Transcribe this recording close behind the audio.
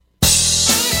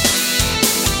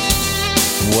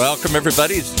Welcome,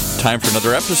 everybody. It's time for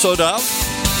another episode of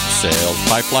Sales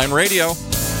Pipeline Radio.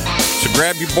 So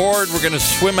grab your board. We're going to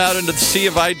swim out into the sea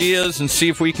of ideas and see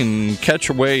if we can catch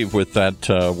a wave with that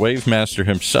wave master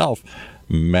himself,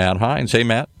 Matt Hines. Hey,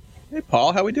 Matt. Hey,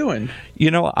 Paul. How we doing?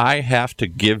 You know, I have to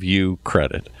give you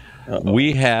credit. Uh-oh.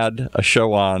 We had a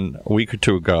show on a week or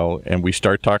two ago, and we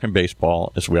started talking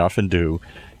baseball, as we often do,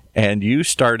 and you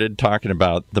started talking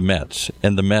about the Mets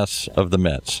and the mess of the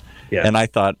Mets. Yes. And I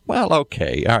thought, well,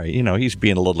 okay, all right, you know, he's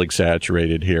being a little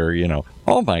exaggerated here, you know.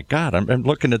 Oh, my God, I'm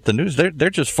looking at the news. They're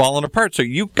just falling apart. So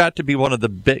you've got to be one of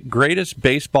the greatest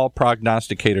baseball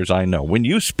prognosticators I know. When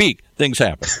you speak, things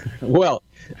happen. Well,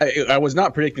 I was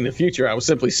not predicting the future. I was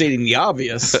simply stating the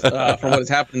obvious from what has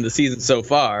happened in the season so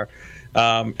far.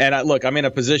 I'm in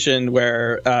a position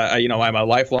where, I'm a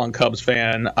lifelong Cubs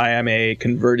fan. I am a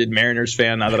converted Mariners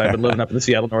fan now that I've been living up in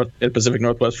the Pacific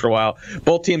Northwest for a while.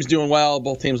 Both teams doing well.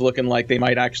 Both teams looking like they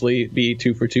might actually be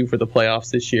 2 for 2 for the playoffs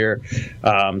this year.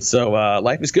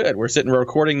 Life is good. We're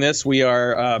recording this. We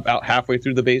are about halfway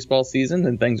through the baseball season,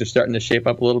 and things are starting to shape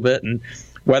up a little bit. And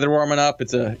weather warming up.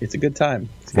 It's a good time.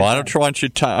 Well, I don't want you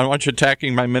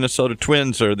attacking my Minnesota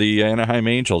Twins or the Anaheim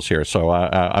Angels here, so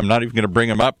I'm not even going to bring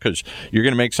them up because you're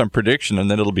going to make some prediction and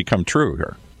then it'll become true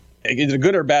here. It's a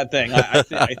good or bad thing. I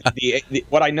think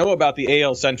what I know about the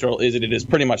AL Central is that it is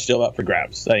pretty much still up for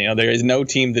grabs. There is no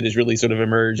team that has really sort of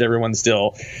emerged. Everyone's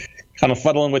still kind of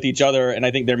fuddling with each other, and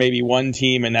I think there may be one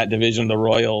team in that division, the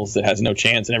Royals, that has no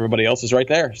chance, and everybody else is right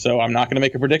there. So I'm not going to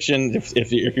make a prediction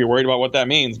if you're worried about what that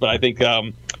means. But I think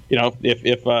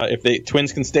if the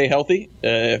Twins can stay healthy,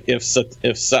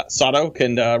 if Sato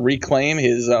can reclaim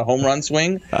his home run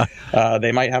swing,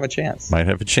 they might have a chance. Might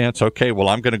have a chance. Okay. Well,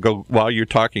 I'm going to go while you're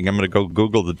talking. I'm going to go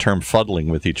Google the term fuddling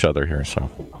with each other here. So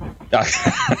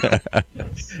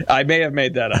I may have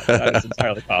made that up. That is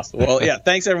entirely possible. Well, yeah.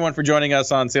 Thanks everyone for joining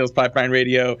us on Sales Pipeline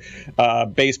Radio,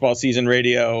 baseball season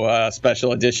radio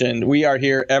special edition. We are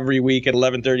here every week at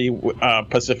 11:30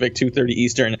 Pacific, 2:30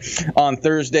 Eastern on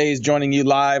Thursdays, joining you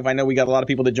live. I know we got a lot of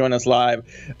people that join us live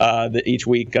each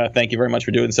week. Thank you very much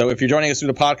for doing so. If you're joining us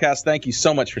through the podcast, thank you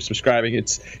so much for subscribing.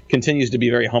 It continues to be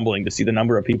very humbling to see the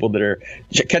number of people that are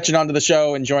catching on to the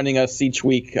show and joining us each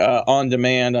week on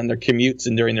demand, on their commutes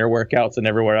and during their workouts and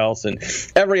everywhere else. And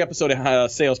every episode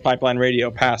of Sales Pipeline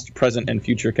Radio, past, present, and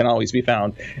future, can always be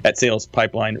found at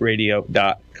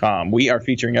salespipelineradio.com. We are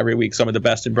featuring every week some of the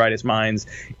best and brightest minds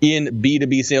in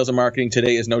B2B sales and marketing.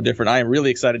 Today is no different. I am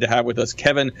really excited to have with us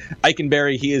Kevin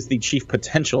Eikenberry. He is the Chief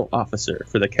Potential Officer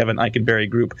for the Kevin Eikenberry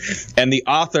Group and the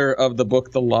author of the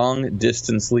book, The Long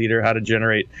Distance Leader, How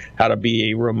to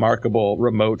Be a Remarkable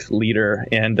Remote Leader.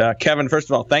 And Kevin, first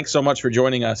of all, thanks so much for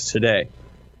joining us today.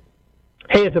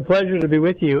 Hey, it's a pleasure to be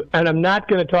with you. And I'm not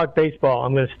going to talk baseball.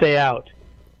 I'm going to stay out.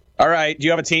 All right. Do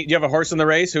you have a team? Do you have a horse in the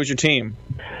race? Who's your team?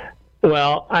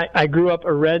 Well, I grew up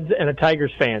a Reds and a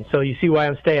Tigers fan, so you see why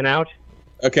I'm staying out?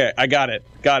 Okay, I got it.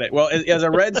 Well, as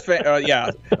a Reds fan, yeah.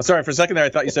 Sorry, for a second there, I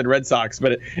thought you said Red Sox,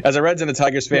 but as a Reds and a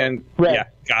Tigers fan, yeah,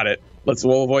 got it.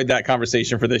 We'll avoid that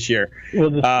conversation for this year.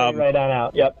 We'll just stay right on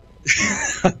out. Yep.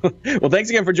 Well,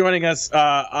 thanks again for joining us.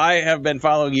 I have been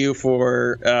following you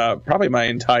for probably my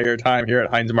entire time here at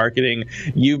Hines Marketing.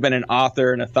 You've been an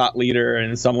author and a thought leader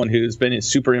and someone who's been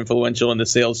super influential in the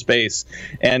sales space.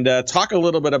 And talk a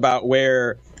little bit about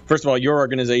where, first of all, your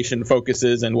organization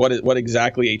focuses and what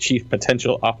exactly a Chief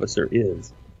Potential Officer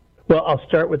is. Well, I'll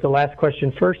start with the last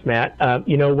question first, Matt.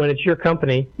 When it's your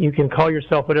company, you can call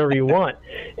yourself whatever you want.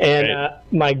 And right.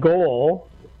 My goal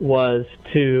was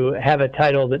to have a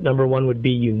title that, number one, would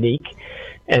be unique,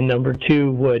 and number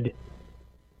two, would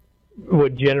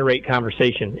generate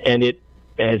conversation. And it,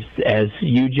 as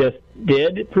you just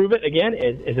did, prove it again,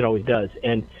 as it always does.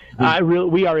 And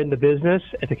we are in the business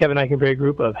at the Kevin Eikenberry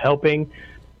Group of helping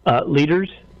leaders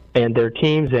and their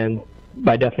teams, and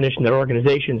by definition their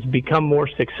organizations, become more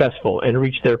successful and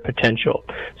reach their potential.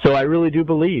 So I really do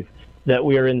believe that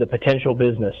we are in the potential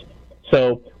business.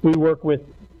 So we work with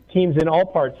teams in all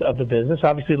parts of the business,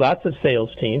 obviously lots of sales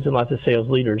teams and lots of sales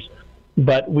leaders,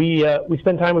 but we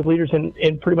spend time with leaders in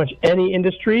pretty much any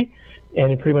industry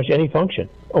and in pretty much any function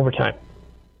over time.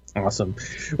 Awesome.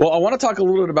 Well, I want to talk a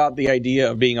little bit about the idea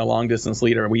of being a long-distance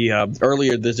leader. We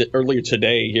earlier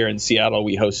today here in Seattle,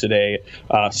 we hosted a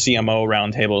CMO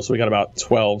roundtable. So we got about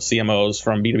 12 CMOs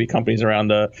from B2B companies around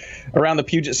the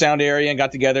Puget Sound area and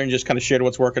got together and just kind of shared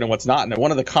what's working and what's not. And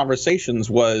one of the conversations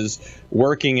was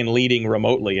working and leading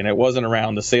remotely, and it wasn't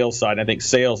around the sales side. I think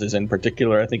sales is in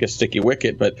particular, I think, a sticky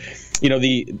wicket. But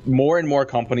the more and more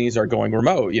companies are going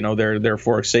remote. They're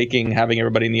forsaking having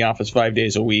everybody in the office 5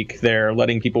 days a week. They're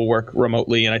letting people people work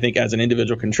remotely. And I think as an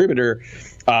individual contributor,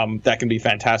 that can be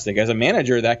fantastic. As a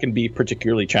manager, that can be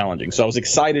particularly challenging. So I was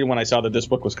excited when I saw that this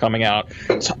book was coming out.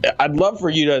 So I'd love for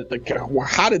you to,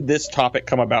 how did this topic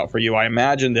come about for you? I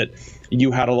imagine that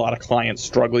you had a lot of clients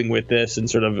struggling with this and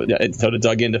sort of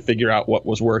dug in to figure out what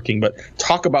was working. But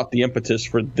talk about the impetus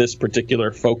for this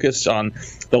particular focus on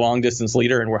the long distance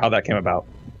leader and how that came about.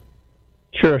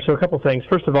 Sure. So a couple things.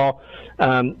 First of all,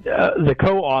 the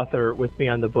co-author with me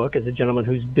on the book is a gentleman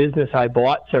whose business I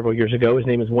bought several years ago. His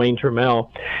name is Wayne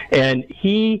Turmel, and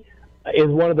he is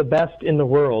one of the best in the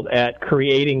world at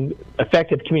creating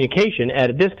effective communication at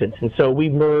a distance. And so we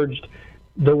merged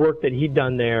the work that he'd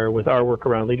done there with our work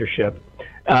around leadership.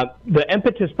 The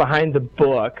impetus behind the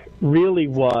book really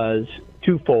was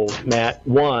twofold, Matt.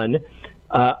 One,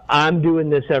 I'm doing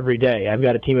this every day. I've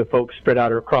got a team of folks spread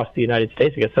out across the United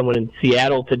States. I got someone in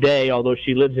Seattle today, although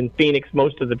she lives in Phoenix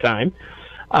most of the time.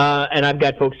 And I've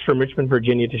got folks from Richmond,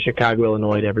 Virginia to Chicago,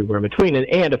 Illinois, to everywhere in between,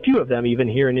 and a few of them even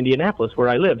here in Indianapolis where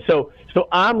I live. So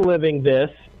I'm living this,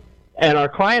 and our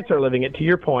clients are living it, to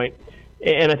your point.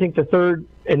 And I think the third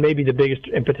and maybe the biggest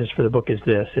impetus for the book is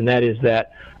this, and that is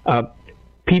that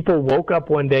people woke up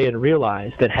one day and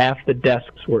realized that half the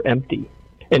desks were empty.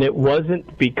 And it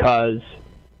wasn't because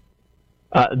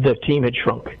the team had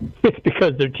shrunk. It's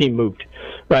because their team moved,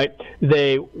 right?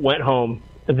 They went home.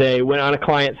 They went on a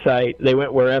client site. They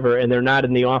went wherever, and they're not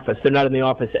in the office. They're not in the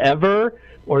office ever,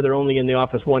 or they're only in the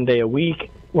office one day a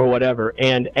week, or whatever.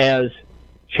 And as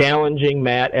challenging,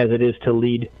 Matt, as it is to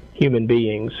lead human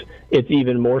beings, it's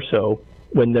even more so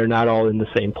when they're not all in the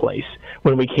same place.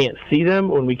 When we can't see them,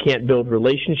 when we can't build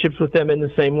relationships with them in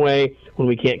the same way, when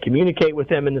we can't communicate with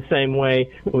them in the same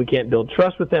way, when we can't build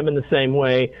trust with them in the same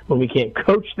way, when we can't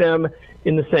coach them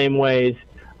in the same ways.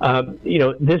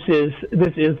 This is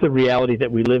the reality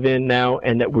that we live in now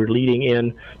and that we're leading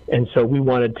in. And so we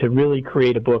wanted to really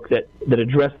create a book that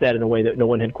addressed that in a way that no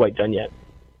one had quite done yet.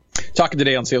 Talking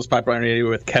today on Sales Pipeline Radio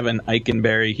with Kevin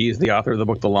Eikenberry. He's the author of the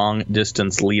book, The Long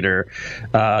Distance Leader,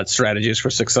 Strategies for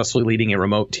Successfully Leading a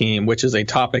Remote Team, which is a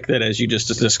topic that, as you just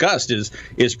discussed,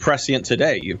 is prescient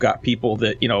today. You've got people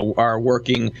that, are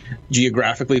working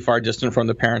geographically far distant from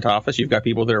the parent office. You've got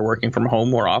people that are working from home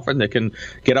more often that can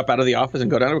get up out of the office and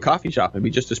go down to a coffee shop and be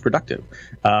just as productive.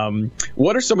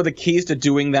 What are some of the keys to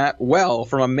doing that well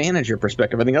from a manager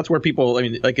perspective? I think that's where people,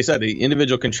 like I said, the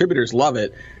individual contributors love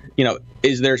it.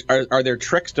 Are there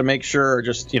tricks to make sure, or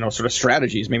just, sort of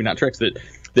strategies, maybe not tricks,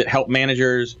 that help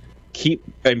managers keep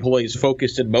employees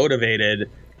focused and motivated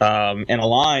and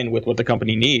align with what the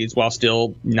company needs while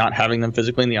still not having them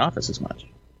physically in the office as much?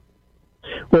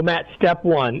 Well, Matt, step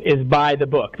one is buy the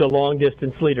book, The Long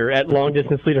Distance Leader, at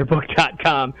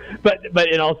longdistanceleaderbook.com.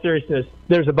 But in all seriousness,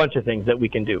 there's a bunch of things that we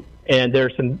can do, and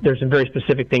there's some very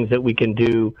specific things that we can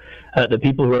do. The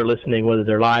people who are listening, whether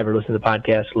they're live or listen to the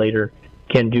podcast later,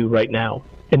 can do right now.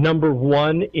 And number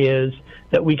one is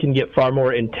that we can get far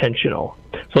more intentional.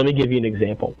 So let me give you an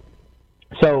example.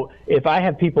 So if I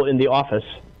have people in the office,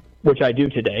 which I do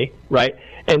today, right,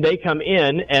 and they come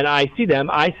in and I see them,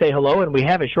 I say hello and we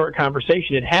have a short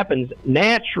conversation. It happens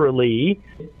naturally.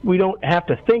 We don't have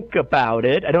to think about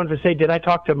it. I don't have to say, did I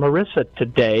talk to Marissa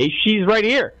today? She's right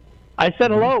here. I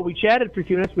said hello. We chatted for a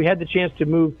few minutes. We had the chance to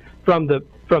move from the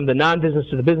non-business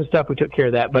to the business stuff. We took care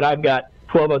of that. But I've got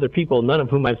 12 other people, none of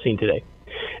whom I've seen today.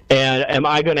 And am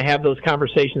I going to have those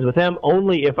conversations with them?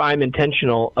 Only if I'm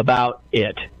intentional about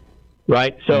it,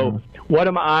 right? So what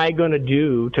am I going to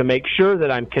do to make sure that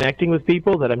I'm connecting with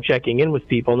people, that I'm checking in with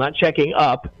people, not checking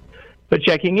up, but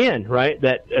checking in, right?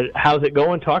 That how's it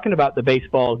going? Talking about the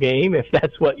baseball game, if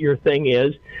that's what your thing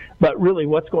is. But really,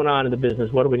 what's going on in the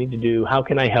business? What do we need to do? How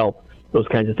can I help? Those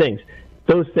kinds of things.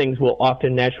 Those things will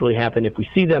often naturally happen. If we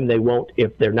see them, they won't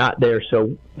if they're not there.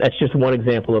 So that's just one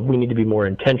example of we need to be more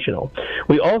intentional.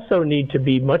 We also need to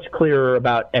be much clearer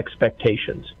about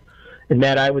expectations. And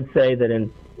Matt, I would say that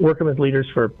in working with leaders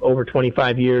for over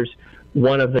 25 years,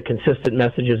 one of the consistent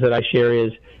messages that I share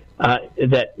is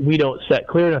that we don't set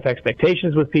clear enough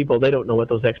expectations with people. They don't know what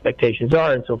those expectations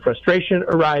are, and so frustration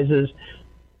arises,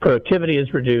 productivity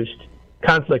is reduced,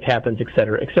 conflict happens, et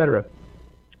cetera, et cetera.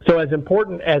 So as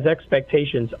important as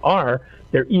expectations are,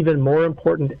 they're even more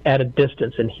important at a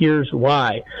distance, and here's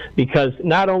why. Because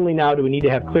not only now do we need to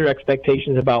have clear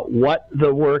expectations about what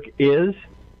the work is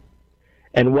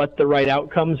and what the right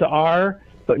outcomes are,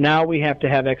 but now we have to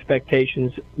have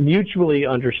expectations, mutually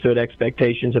understood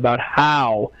expectations about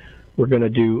how we're going to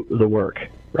do the work,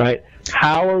 right?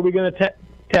 How are we going to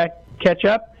catch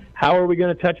up? How are we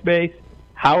going to touch base?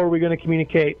 How are we going to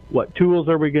communicate? What tools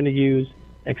are we going to use,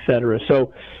 et cetera?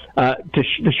 So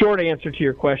the short answer to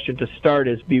your question to start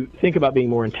is think about being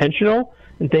more intentional,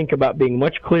 and think about being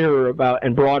much clearer about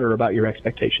and broader about your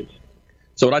expectations.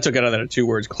 So what I took out of that are two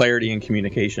words: clarity and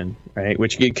communication, right?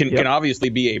 Which can obviously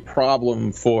be a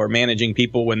problem for managing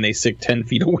people when they sit 10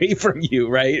 feet away from you,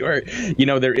 right? Or,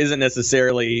 there isn't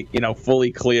necessarily,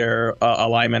 fully clear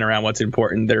alignment around what's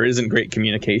important. There isn't great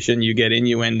communication. You get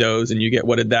innuendos and you get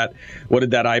what did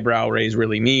that eyebrow raise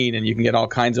really mean? And you can get all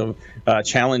kinds of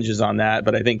challenges on that.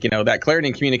 But I think, that clarity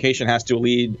and communication has to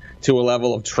lead to a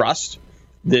level of trust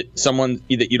that someone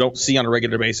that you don't see on a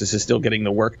regular basis is still getting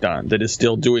the work done, that is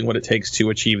still doing what it takes to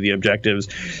achieve the objectives.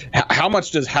 How much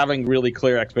does having really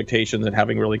clear expectations and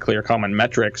having really clear common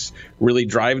metrics really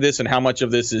drive this? And how much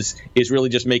of this is really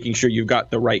just making sure you've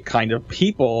got the right kind of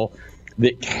people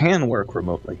that can work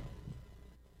remotely?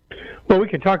 Well, we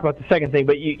can talk about the second thing,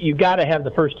 but you got to have the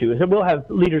first two. So we'll have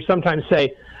leaders sometimes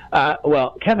say,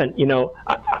 well, Kevin,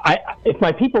 if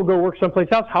my people go work someplace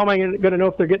else, how am I going to know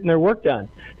if they're getting their work done?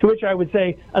 To which I would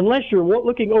say, unless you're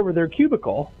looking over their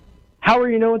cubicle, how are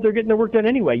you knowing if they're getting their work done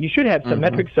anyway? You should have some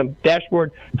metrics, some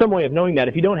dashboard, some way of knowing that.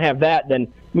 If you don't have that,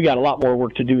 then we got a lot more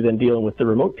work to do than dealing with the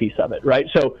remote piece of it, right?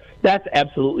 So that's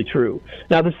absolutely true.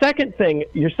 Now, the second thing,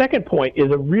 your second point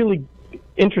is a really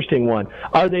interesting one.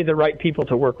 Are they the right people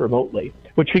to work remotely?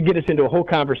 Which could get us into a whole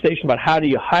conversation about how do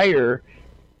you hire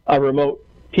a remote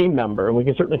team member, and we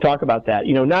can certainly talk about that.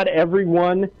 Not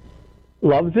everyone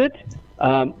loves it,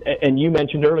 and you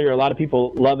mentioned earlier a lot of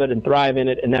people love it and thrive in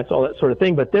it, and that's all that sort of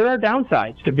thing, but there are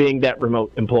downsides to being that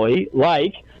remote employee,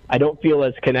 like I don't feel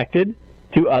as connected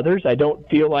to others. I don't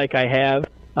feel like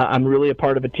I'm really a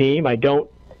part of a team. I don't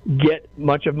get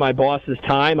much of my boss's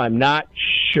time. I'm not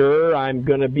sure I'm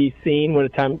going to be seen when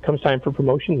comes time for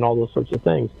promotion and all those sorts of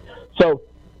things. So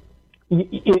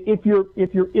if you're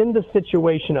in the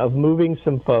situation of moving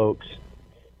some folks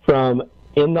from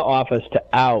in the office to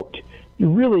out,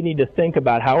 you really need to think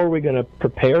about how are we going to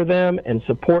prepare them and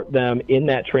support them in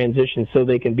that transition so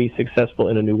they can be successful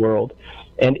in a new world.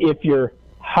 And if you're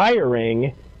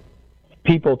hiring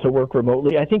people to work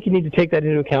remotely, I think you need to take that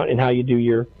into account in how you do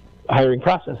your hiring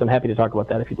process. I'm happy to talk about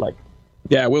that if you'd like.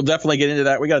 Yeah, we'll definitely get into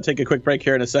that. We got to take a quick break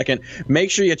here in a second.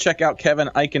 Make sure you check out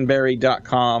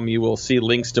KevinEichenberry.com. You will see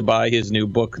links to buy his new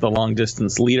book, The Long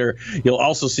Distance Leader. You'll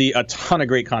also see a ton of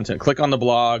great content. Click on the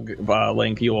blog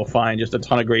link. You will find just a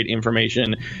ton of great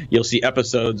information. You'll see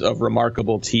episodes of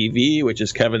Remarkable TV, which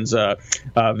is Kevin's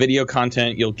video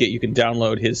content. You can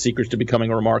download his Secrets to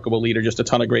Becoming a Remarkable Leader. Just a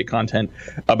ton of great content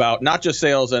about not just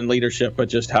sales and leadership, but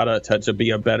just how to be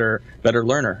a better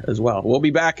learner as well. We'll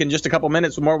be back in just a couple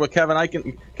minutes with more with Kevin Eichenberry.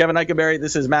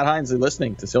 This is Matt Heinz, and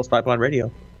listening to Sales Pipeline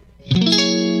Radio.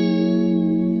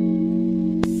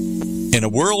 In a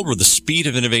world where the speed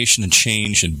of innovation and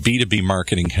change in B2B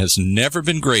marketing has never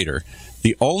been greater,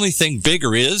 the only thing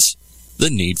bigger is the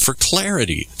need for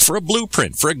clarity, for a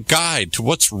blueprint, for a guide to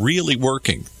what's really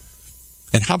working.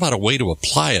 And how about a way to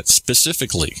apply it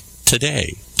specifically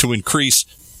today to increase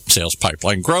sales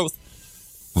pipeline growth,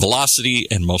 velocity,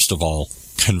 and most of all,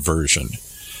 conversion?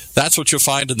 That's what you'll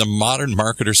find in the Modern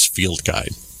Marketer's Field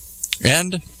Guide.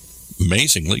 And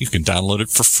amazingly, you can download it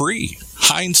for free.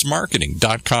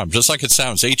 HeinzMarketing.com, just like it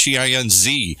sounds,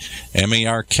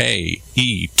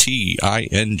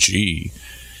 HeinzMarketing.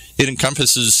 It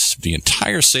encompasses the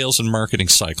entire sales and marketing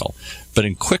cycle, but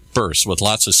in quick bursts with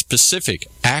lots of specific,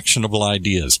 actionable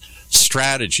ideas,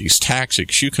 strategies,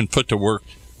 tactics you can put to work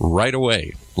right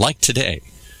away, like today.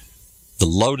 The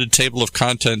loaded table of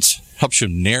contents helps you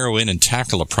narrow in and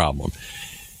tackle a problem.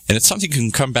 And it's something you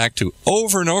can come back to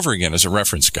over and over again as a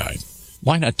reference guide.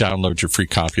 Why not download your free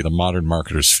copy of the Modern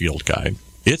Marketer's Field Guide?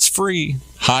 It's free.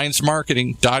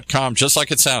 HeinzMarketing.com, just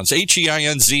like it sounds.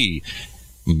 HEINZ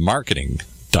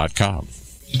Marketing.com.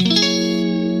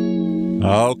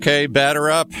 Okay,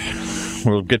 batter up.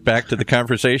 We'll get back to the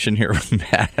conversation here with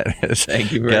Matt.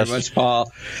 Thank you very much,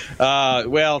 Paul.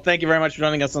 Thank you very much for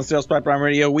joining us on Sales Pipeline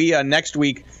Radio. We next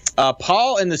week,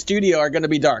 Paul and the studio are going to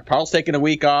be dark. Paul's taking a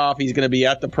week off. He's going to be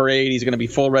at the parade. He's going to be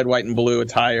full red, white, and blue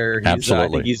attire.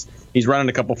 Absolutely. He's running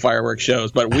a couple fireworks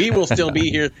shows, but we will still be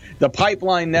here. The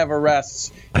pipeline never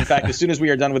rests. In fact, as soon as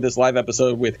we are done with this live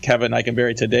episode with Kevin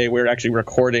Eichenberry today, we're actually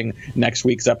recording next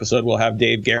week's episode. We'll have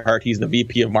Dave Gerhardt. He's the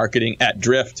VP of Marketing at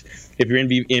Drift. If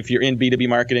you're in B2B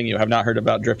marketing, you have not heard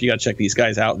about Drift, you got to check these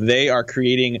guys out. They are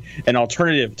creating an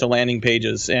alternative to landing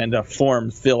pages and form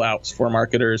fill-outs for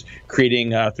marketers,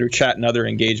 creating through chat and other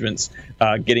engagements,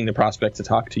 getting the prospect to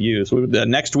talk to you. So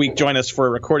next week, join us for a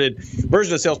recorded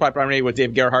version of Sales Pipeline Radio with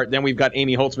Dave Gerhardt. Then we've got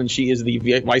Amy Holtzman. She is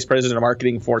the Vice President of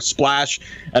Marketing for Splash,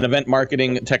 an event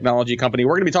marketing technology company.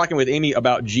 We're going to be talking with Amy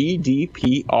about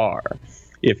GDPR.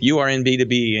 if you are in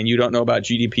B2B and you don't know about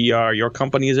GDPR, your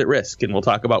company is at risk. And we'll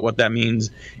talk about what that means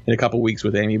in a couple weeks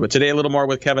with Amy. But today, a little more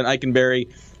with Kevin Eikenberry.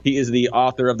 He is the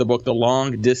author of the book, The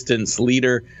Long Distance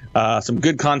Leader. Some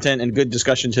good content and good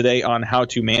discussion today on how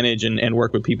to manage and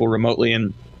work with people remotely.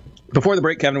 And before the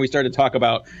break, Kevin, we started to talk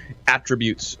about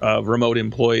attributes of remote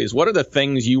employees. What are the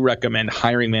things you recommend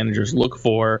hiring managers look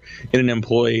for in an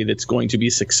employee that's going to be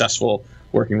successful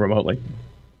working remotely?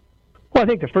 Well, I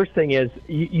think the first thing is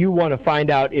you want to find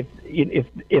out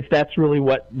if that's really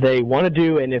what they want to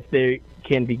do and if they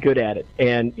can be good at it.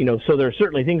 And, so there are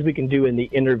certainly things we can do in the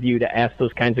interview to ask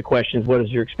those kinds of questions. What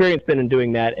has your experience been in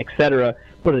doing that, et cetera?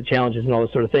 What are the challenges and all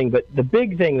this sort of thing? But the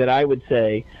big thing that I would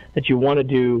say that you want to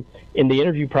do in the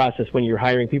interview process when you're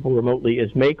hiring people remotely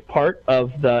is make part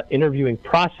of the interviewing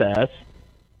process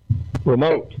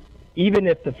remote. Even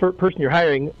if the person you're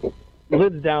hiring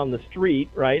lives down the street,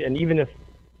 right? And even if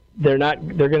they're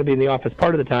going to be in the office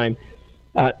part of the time,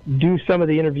 do some of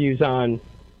the interviews on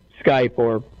Skype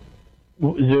or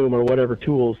Zoom or whatever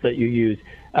tools that you use.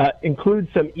 Include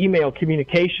some email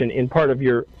communication in part of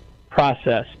your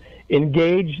process.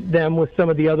 Engage them with some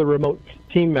of the other remote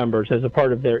team members as a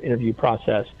part of their interview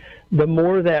process. The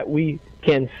more that we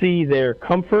can see their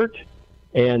comfort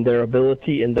and their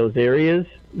ability in those areas,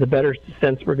 the better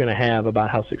sense we're going to have about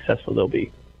how successful they'll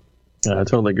be. I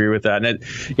totally agree with that. And,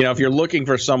 if you're looking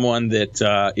for someone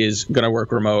that is going to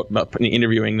work remote,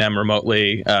 interviewing them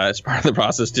remotely as part of the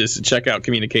process, just check out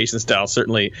communication style.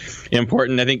 Certainly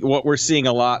important. I think what we're seeing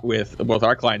a lot with both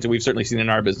our clients, and we've certainly seen in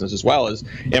our business as well, is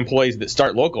employees that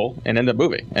start local and end up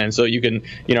moving. And so you can,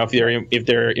 if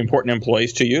they're important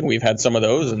employees to you, and we've had some of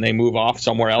those, and they move off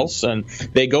somewhere else, and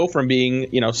they go from being,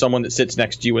 someone that sits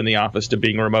next to you in the office to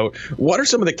being remote. What are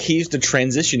some of the keys to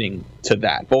transitioning to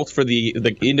that, both for the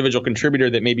individual contributor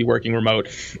that may be working remote,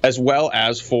 as well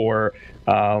as for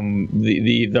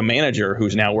the manager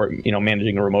who's now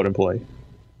managing a remote employee?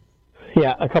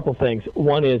 Yeah, a couple things.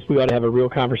 One is we ought to have a real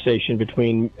conversation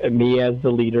between me as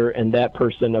the leader and that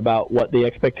person about what the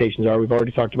expectations are. We've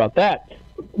already talked about that.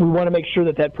 We want to make sure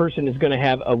that person is going to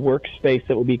have a workspace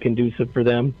that will be conducive for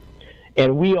them,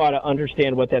 and we ought to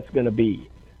understand what that's going to be.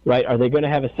 Right? Are they going to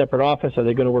have a separate office? Are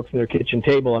they going to work from their kitchen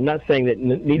table? I'm not saying that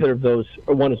neither of those,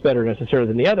 one is better necessarily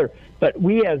than the other, but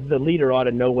we as the leader ought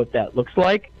to know what that looks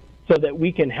like so that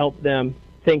we can help them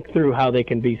think through how they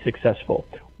can be successful.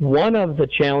 One of the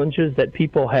challenges that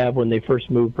people have when they first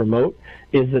move remote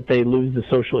is that they lose the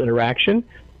social interaction.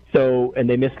 And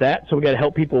they miss that. So we got to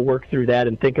help people work through that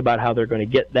and think about how they're going to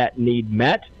get that need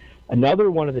met.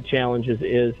 Another one of the challenges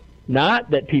is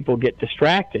not that people get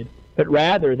distracted, but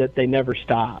rather that they never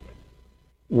stop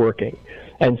working.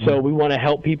 And so we want to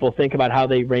help people think about how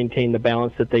they maintain the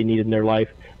balance that they need in their life,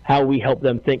 how we help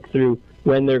them think through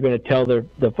when they're going to tell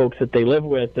the folks that they live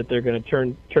with that they're going to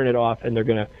turn it off and they're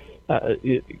going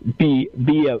to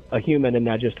be a human and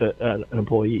not just an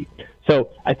employee. So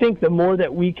I think the more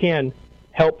that we can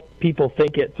help people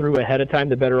think it through ahead of time,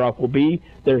 the better off we'll be.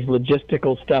 There's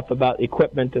logistical stuff about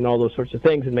equipment and all those sorts of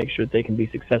things, and make sure that they can be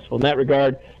successful in that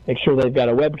regard. Make sure they've got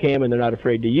a webcam and they're not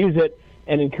afraid to use it,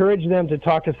 and encourage them to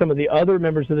talk to some of the other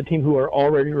members of the team who are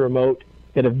already remote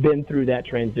that have been through that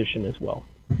transition as well.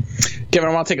 Kevin,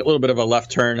 I want to take a little bit of a left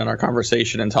turn in our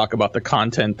conversation and talk about the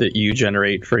content that you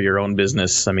generate for your own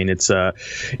business. I mean,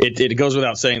 it goes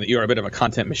without saying that you're a bit of a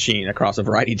content machine across a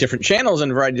variety of different channels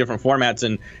and a variety of different formats.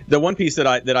 And the one piece that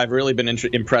I've really been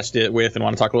impressed with and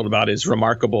want to talk a little about is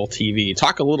Remarkable TV.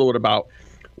 Talk a little bit about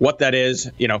what that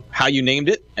is, how you named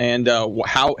it, and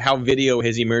how video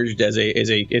has emerged as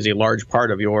a large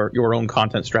part of your own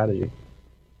content strategy.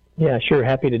 Yeah, sure.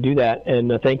 Happy to do that,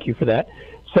 and thank you for that.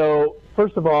 So,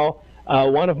 first of all,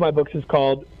 one of my books is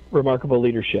called Remarkable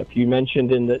Leadership. You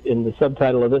mentioned in the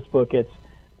subtitle of this book, it's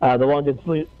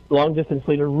the Long Distance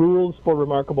Leader Rules for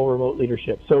Remarkable Remote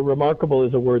Leadership. So remarkable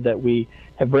is a word that we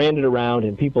have branded around,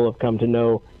 and people have come to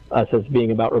know us as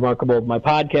being about remarkable. My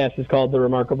podcast is called the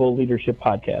Remarkable Leadership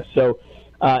Podcast. So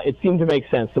it seemed to make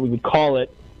sense that we would call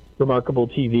it Remarkable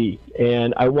TV.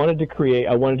 And I wanted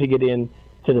to get into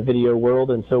the video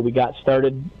world, and so we got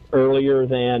started earlier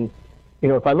than,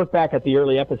 if I look back at the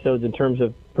early episodes in terms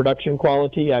of production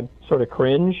quality, I sort of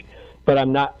cringe, but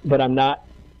I'm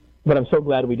so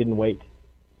glad we didn't wait.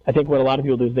 I think what a lot of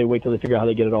people do is they wait till they figure out how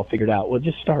they get it all figured out. Well,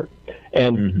 just start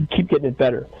and keep getting it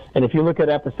better. And if you look at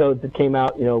episodes that came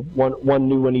out, one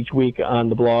new one each week on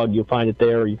the blog, you'll find it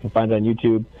there, or you can find it on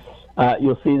YouTube.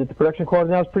 You'll see that the production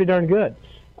quality now is pretty darn good.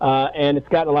 And it's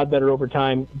gotten a lot better over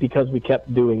time because we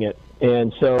kept doing it.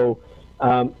 And so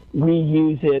we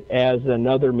use it as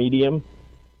another medium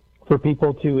for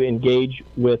people to engage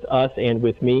with us and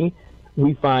with me.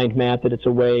 We find, Matt, that it's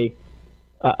a way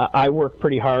I work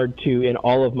pretty hard in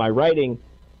all of my writing,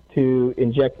 to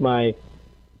inject my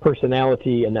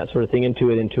personality and that sort of thing into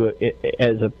it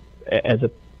as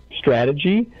a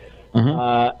strategy.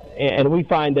 And we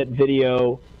find that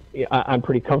video, I'm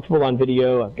pretty comfortable on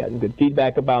video. I've gotten good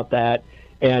feedback about that,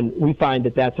 and we find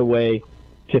that that's a way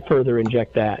to further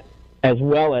inject that, as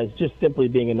well as just simply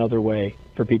being another way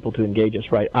for people to engage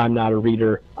us. Right? I'm not a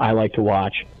reader. I like to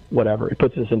watch. Whatever. It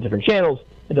puts us in different channels.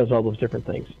 It does all those different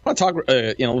things. I want to talk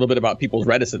a little bit about people's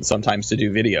reticence sometimes to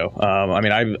do video. I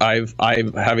mean, I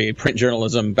have a print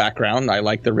journalism background. I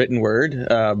like the written word.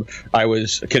 I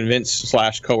was convinced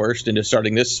 / coerced into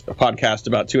starting this podcast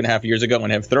about 2.5 years ago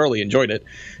and have thoroughly enjoyed it.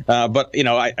 But,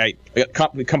 I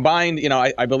combined,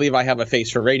 I believe I have a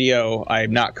face for radio.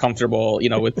 I'm not comfortable,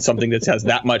 with something that has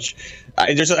that much.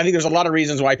 I think there's a lot of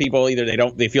reasons why people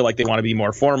either they feel like they want to be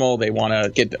more formal. They want to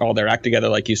get all their act together,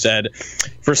 like you said.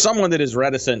 For someone that is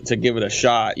reticent to give it a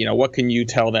shot, what can you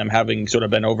tell them, having sort of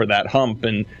been over that hump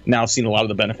and now seen a lot of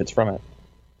the benefits from it?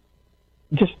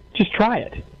 Just try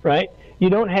it, right? You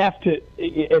don't have to.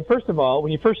 And first of all,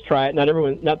 when you first try it, not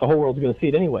the whole world's going to see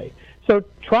it anyway. So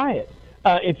try it.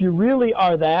 If you really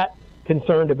are that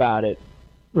concerned about it,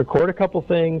 record a couple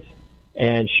things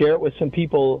and share it with some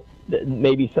people,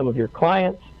 maybe some of your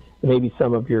clients, maybe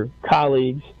some of your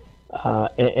colleagues,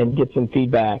 and get some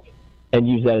feedback. And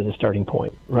use that as a starting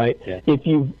point, right? Yeah. If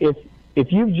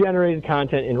you've generated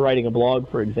content in writing a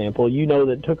blog, for example, that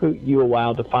it took you a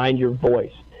while to find your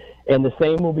voice. And the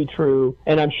same will be true,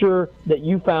 and I'm sure that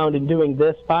you found in doing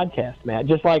this podcast, Matt,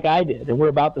 just like I did, and we're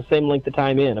about the same length of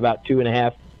time in, about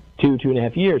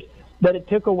 2.5 years, that it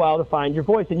took a while to find your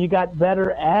voice, and you got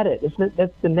better at it.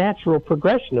 That's the natural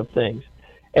progression of things.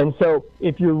 And so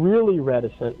if you're really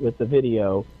reticent with the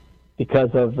video,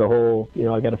 because of the whole,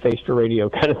 I got a face for radio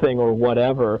kind of thing or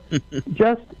whatever,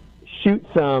 just shoot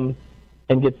some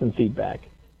and get some feedback.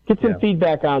 Get some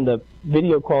feedback on the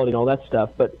video quality and all that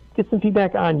stuff, but get some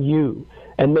feedback on you.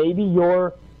 And maybe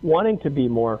you're wanting to be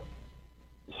more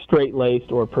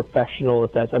straight-laced or professional.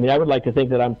 I would like to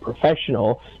think that I'm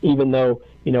professional, even though,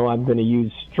 I'm going to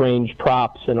use strange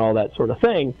props and all that sort of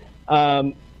thing.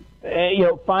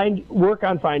 Work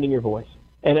on finding your voice.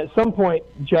 And at some point,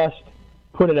 just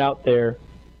put it out there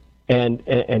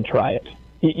and try it.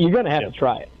 You're going to have to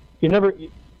try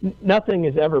it. Nothing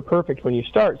is ever perfect when you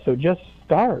start, so just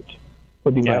start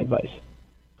would be my advice.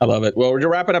 I love it. Well, we're going to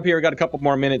wrap it up here. We've got a couple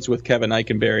more minutes with Kevin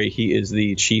Eikenberry. He is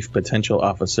the Chief Potential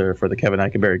Officer for the Kevin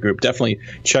Eikenberry Group. Definitely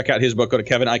check out his book. Go to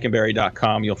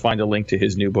kevineikenberry.com. You'll find a link to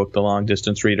his new book, The Long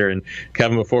Distance Reader. And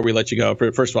Kevin, before we let you go,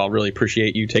 first of all, really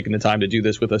appreciate you taking the time to do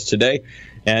this with us today.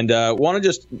 And want to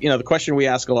just, the question we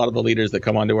ask a lot of the leaders that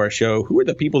come onto our show, who are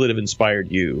the people that have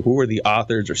inspired you? Who are the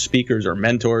authors or speakers or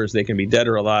mentors, they can be dead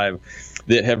or alive,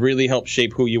 that have really helped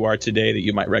shape who you are today that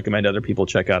you might recommend other people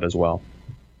check out as well?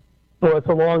 Well, it's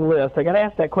a long list. I got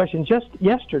asked that question just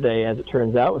yesterday, as it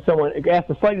turns out. Someone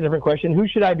asked a slightly different question: who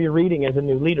should I be reading as a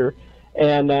new leader?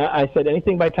 And I said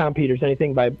anything by Tom Peters,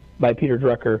 anything by Peter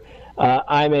Drucker.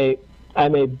 I'm a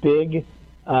big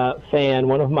fan.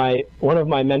 One of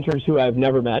my mentors, who I've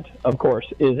never met, of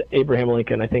course, is Abraham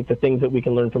Lincoln. I think the things that we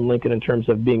can learn from Lincoln in terms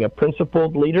of being a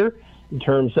principled leader, in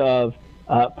terms of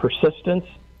persistence,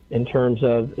 in terms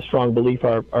of strong belief,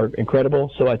 are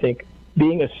incredible. So I think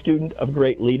being a student of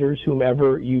great leaders,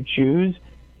 whomever you choose,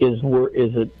 is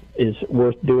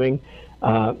worth doing.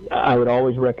 I would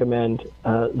always recommend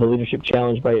The Leadership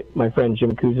Challenge by my friend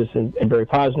Jim Kouzes and Barry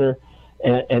Posner.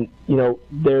 And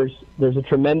there's a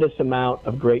tremendous amount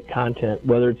of great content,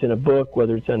 whether it's in a book,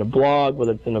 whether it's in a blog,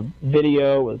 whether it's in a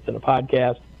video, whether it's in a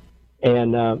podcast.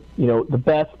 And the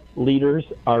best leaders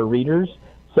are readers.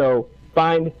 So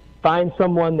find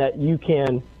someone that you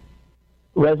can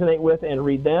resonate with and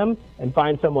read them, and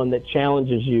find someone that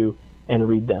challenges you and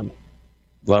read them.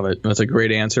 Love it. That's a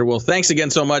great answer. Well, thanks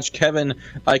again so much, Kevin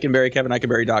Eikenberry,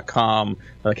 kevineikenberry.com,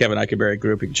 Kevin Eikenberry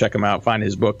Group. You can check him out, find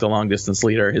his book, The Long Distance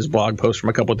Leader, his blog post from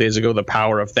a couple of days ago, The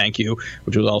Power of Thank You,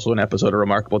 which was also an episode of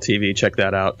Remarkable TV. Check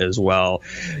that out as well.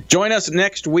 Join us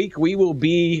next week. We won't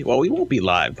be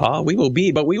live, Paul. We will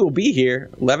be here,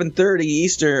 11:30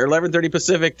 Eastern, or 11:30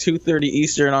 Pacific, 2:30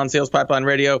 Eastern on Sales Pipeline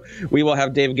Radio. We will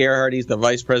have Dave Gerhardt. He's the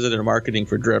Vice President of Marketing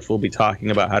for Drift. We'll be talking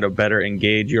about how to better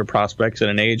engage your prospects in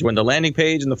an age when the landing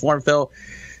page and the form fill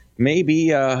may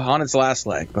be on its last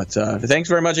leg. But thanks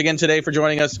very much again today for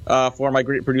joining us. For my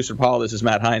great producer, Paul, this is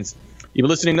Matt Hines. You've been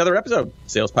listening to another episode of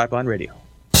Sales Pipeline Radio.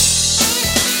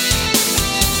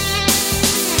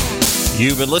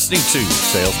 You've been listening to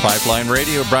Sales Pipeline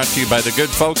Radio, brought to you by the good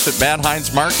folks at Matt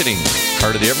Hines Marketing,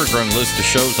 part of the ever-growing list of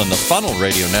shows on the Funnel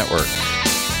Radio Network.